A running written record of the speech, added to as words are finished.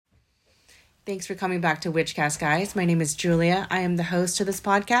Thanks for coming back to Witchcast, guys. My name is Julia. I am the host of this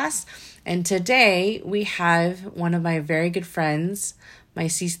podcast. And today we have one of my very good friends, my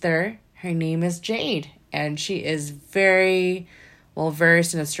sister. Her name is Jade. And she is very well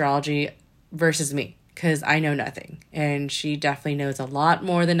versed in astrology versus me, because I know nothing. And she definitely knows a lot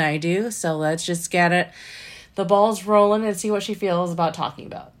more than I do. So let's just get the balls rolling and see what she feels about talking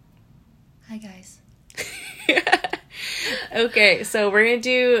about. Hi, guys. Okay, so we're going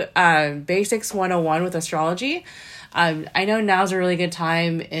to do Basics 101 with astrology. I know now's a really good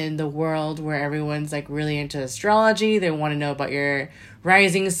time in the world where everyone's like really into astrology. They want to know about your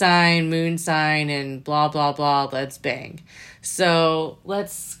rising sign, moon sign, and blah, blah, blah. Let's bang. So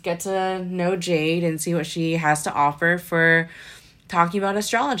let's get to know Jade and see what she has to offer for talking about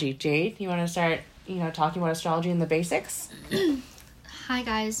astrology. Jade, you want to start, talking about astrology and the basics? Hi,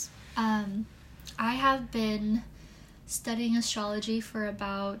 guys. I have been studying astrology for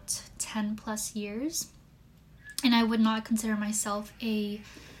about 10 plus years, and I would not consider myself a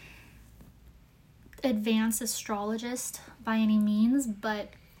advanced astrologist by any means, but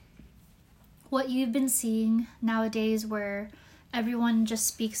what you've been seeing nowadays where everyone just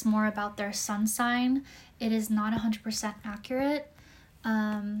speaks more about their sun sign, it is not 100% accurate.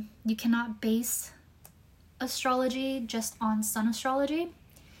 You cannot base astrology just on sun astrology.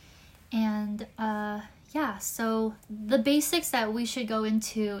 And so the basics that we should go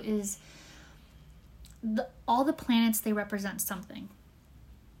into is all the planets, they represent something.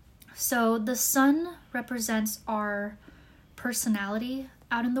 So the sun represents our personality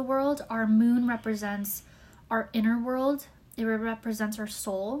out in the world. Our moon represents our inner world. It represents our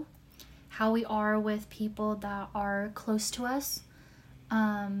soul, how we are with people that are close to us.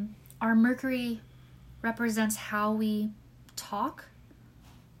 Our Mercury represents how we talk.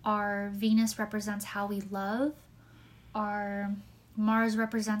 Our Venus represents how we love. Our Mars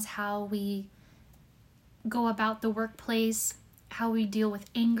represents how we go about the workplace, how we deal with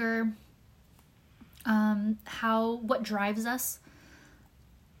anger, what drives us.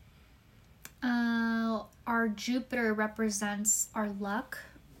 Our Jupiter represents our luck,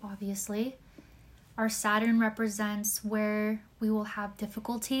 obviously. Our Saturn represents where we will have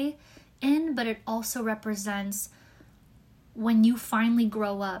difficulty in, but it also represents when you finally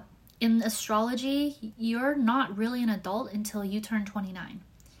grow up. In astrology, you're not really an adult until you turn 29.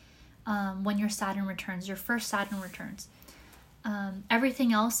 When your Saturn returns, your first Saturn returns.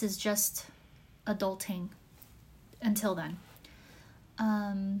 Everything else is just adulting until then.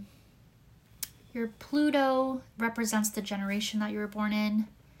 Your Pluto represents the generation that you were born in.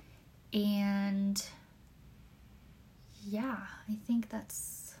 And yeah, I think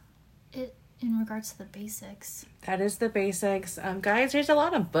that's it in regards to the basics. That is the basics. Guys, there's a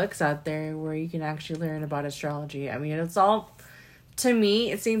lot of books out there where you can actually learn about astrology. I mean, it's all, to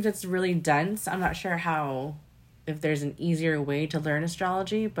me, it seems it's really dense. I'm not sure if there's an easier way to learn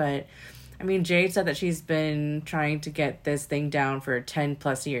astrology, but I mean, Jade said that she's been trying to get this thing down for 10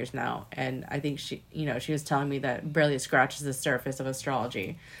 plus years now. And I think she was telling me that barely scratches the surface of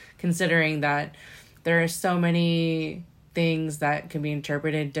astrology, considering that there are so many things that can be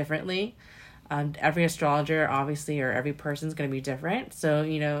interpreted differently. Every astrologer, obviously, or every person's going to be different. So,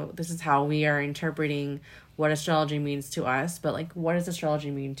 this is how we are interpreting what astrology means to us. But, what does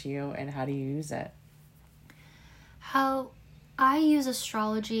astrology mean to you, and how do you use it? How I use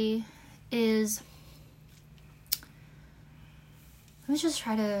astrology is... Let me just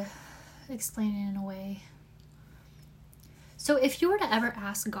try to explain it in a way. So, if you were to ever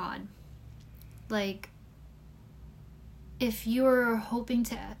ask God, if you're hoping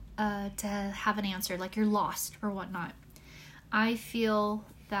to have an answer, you're lost or whatnot, I feel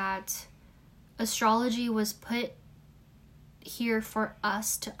that astrology was put here for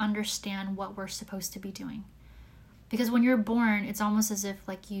us to understand what we're supposed to be doing. Because when you're born, it's almost as if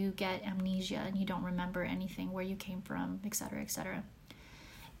you get amnesia and you don't remember anything, where you came from, etc., etc.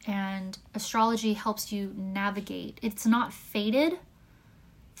 And astrology helps you navigate. It's not fated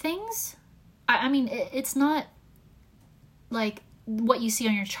things. I mean, it's not what you see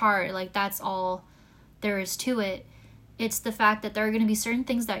on your chart, that's all there is to it. It's the fact that there are going to be certain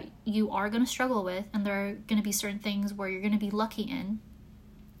things that you are going to struggle with, and there are going to be certain things where you're going to be lucky in.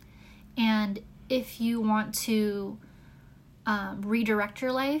 And if you want to redirect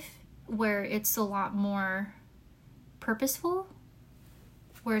your life where it's a lot more purposeful,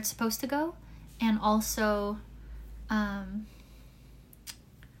 where it's supposed to go, and also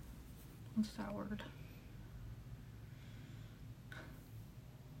what's that word?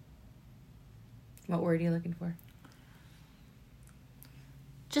 What word are you looking for?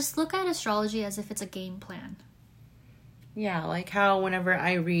 Just look at astrology as if it's a game plan. Yeah, like how whenever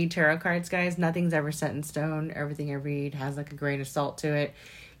I read tarot cards, guys, nothing's ever set in stone. Everything I read has like a grain of salt to it.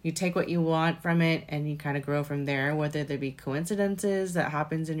 You take what you want from it and you kind of grow from there, whether there be coincidences that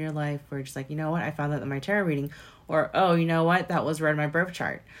happens in your life where just like, you know what, I found that in my tarot reading, or oh, you know what, that was read in my birth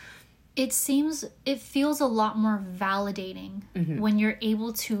chart. It feels a lot more validating when you're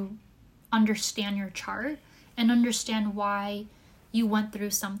able to understand your chart and understand why you went through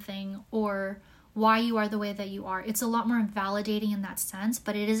something or why you are the way that you are. It's a lot more validating in that sense,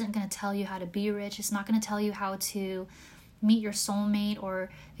 but it isn't going to tell you how to be rich. It's not going to tell you how to meet your soulmate or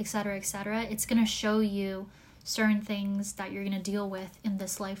et cetera, et cetera. It's going to show you certain things that you're going to deal with in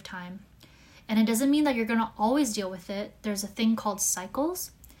this lifetime. And it doesn't mean that you're going to always deal with it. There's a thing called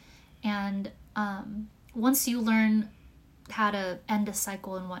cycles. And once you learn how to end a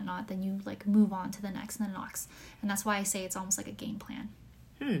cycle and whatnot, then you like move on to the next and the next. And that's why I say it's almost like a game plan.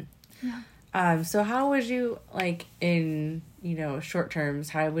 Yeah. So how would you, like, in, you know, short terms,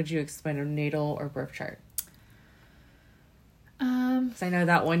 how would you explain a natal or birth chart? Because I know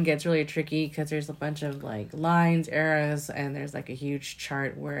that one gets really tricky because there's a bunch of, like, lines, eras, and there's, like, a huge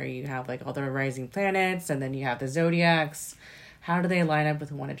chart where you have, like, all the rising planets, and then you have the zodiacs. How do they line up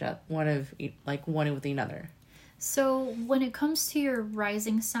with one with another? So when it comes to your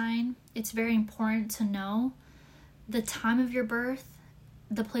rising sign, it's very important to know the time of your birth,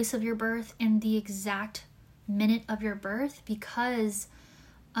 the place of your birth, and the exact minute of your birth, because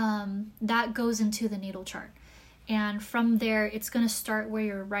that goes into the natal chart. And from there, it's going to start where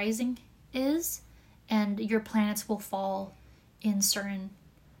your rising is, and your planets will fall in certain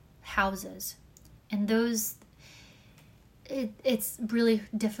houses. And those, it's really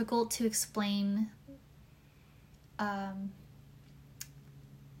difficult to explain.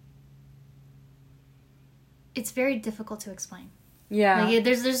 It's very difficult to explain. Yeah. Like,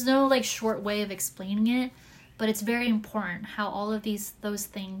 there's no like short way of explaining it, but it's very important how all of those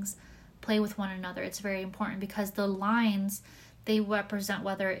things play with one another. It's very important because the lines, they represent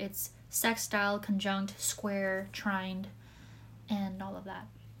whether it's sextile, conjunct, square, trined, and all of that.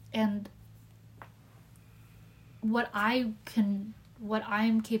 And what I'm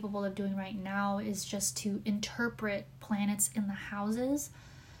capable of doing right now is just to interpret planets in the houses.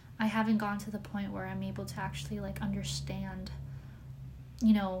 I haven't gone to the point where I'm able to actually like understand,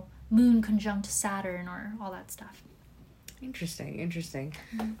 you know, moon conjunct Saturn or all that stuff. Interesting.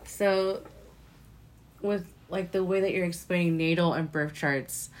 Mm-hmm. So with like the way that you're explaining natal and birth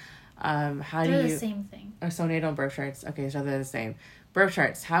charts, they're the same thing. Oh, so natal and birth charts. Okay, so they're the same. Birth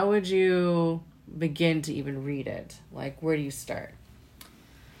charts, how would you begin to even read it? Like, where do you start?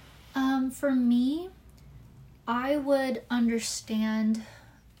 For me, I would understand.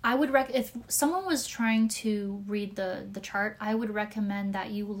 If someone was trying to read the chart, I would recommend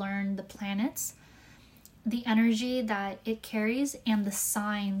that you learn the planets, the energy that it carries, and the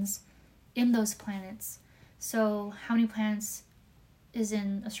signs in those planets. So how many planets is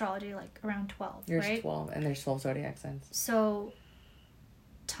in astrology? Like around 12, There's right? 12, and there's 12 zodiac signs. So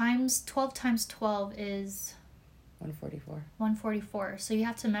 12 times 12 is 144. 144. So you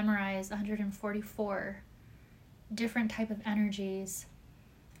have to memorize 144 different type of energies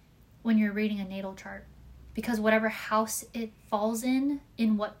when you're reading a natal chart, because whatever house it falls in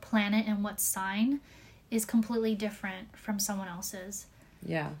what planet and what sign, is completely different from someone else's.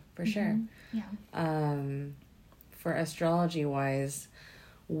 Yeah, for sure. Yeah. For astrology wise,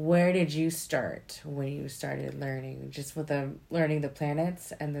 where did you start when you started learning? Just with learning the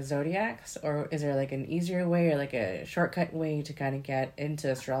planets and the zodiacs, or is there like an easier way or like a shortcut way to kind of get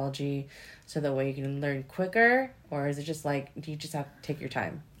into astrology so that way you can learn quicker, or is it just like, do you just have to take your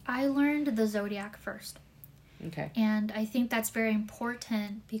time? I learned the zodiac first. Okay. And I think that's very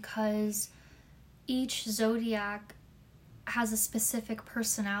important because each zodiac has a specific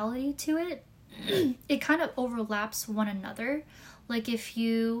personality to it. It kind of overlaps one another. Like if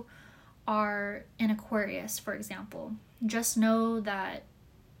you are an Aquarius, for example, just know that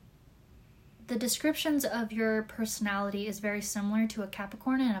the descriptions of your personality is very similar to a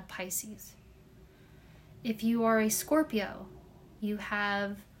Capricorn and a Pisces. If you are a Scorpio, you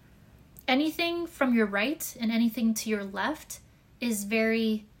have anything from your right and anything to your left is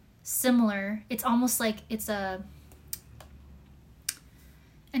very similar. It's almost like it's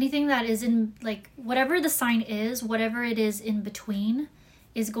anything that is in, like, whatever the sign is, whatever it is in between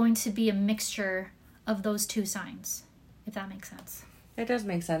is going to be a mixture of those two signs, if that makes sense. It does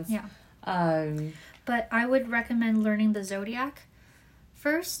make sense. Yeah. But I would recommend learning the zodiac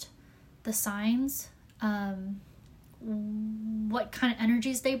first, the signs, what kind of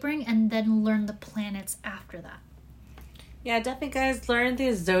energies they bring, and then learn the planets after that. Yeah, definitely, guys, learn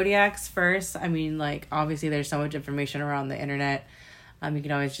the zodiacs first. I mean, like, obviously, there's so much information around the internet. You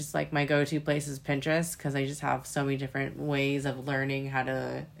can always just, like, my go-to place is Pinterest, because I just have so many different ways of learning how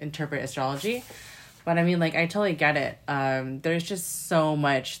to interpret astrology. But, I mean, like, I totally get it. There's just so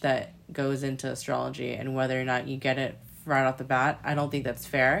much that goes into astrology, and whether or not you get it right off the bat, I don't think that's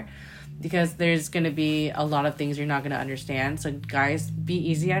fair, because there's going to be a lot of things you're not going to understand. So, guys, be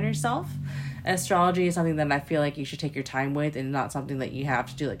easy on yourself. Astrology is something that I feel like you should take your time with, and not something that you have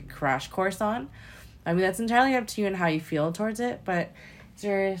to do like a crash course on. I mean, that's entirely up to you and how you feel towards it. But is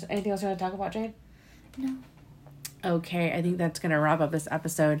there anything else you want to talk about, Jade? No. Okay, I think that's going to wrap up this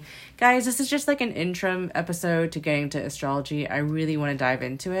episode. Guys, this is just like an interim episode to getting to astrology. I really want to dive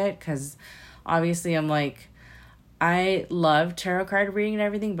into it, because obviously I love tarot card reading and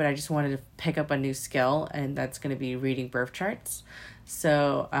everything, but I just wanted to pick up a new skill, and that's going to be reading birth charts.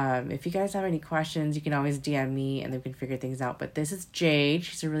 So if you guys have any questions, you can always DM me, and then we can figure things out. But this is Jade.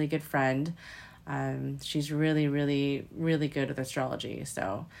 She's a really good friend. She's really, really, really good with astrology.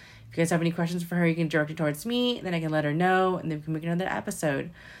 So if you guys have any questions for her, you can direct it towards me. Then I can let her know, and then we can make another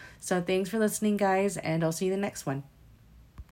episode. So thanks for listening, guys, and I'll see you in the next one.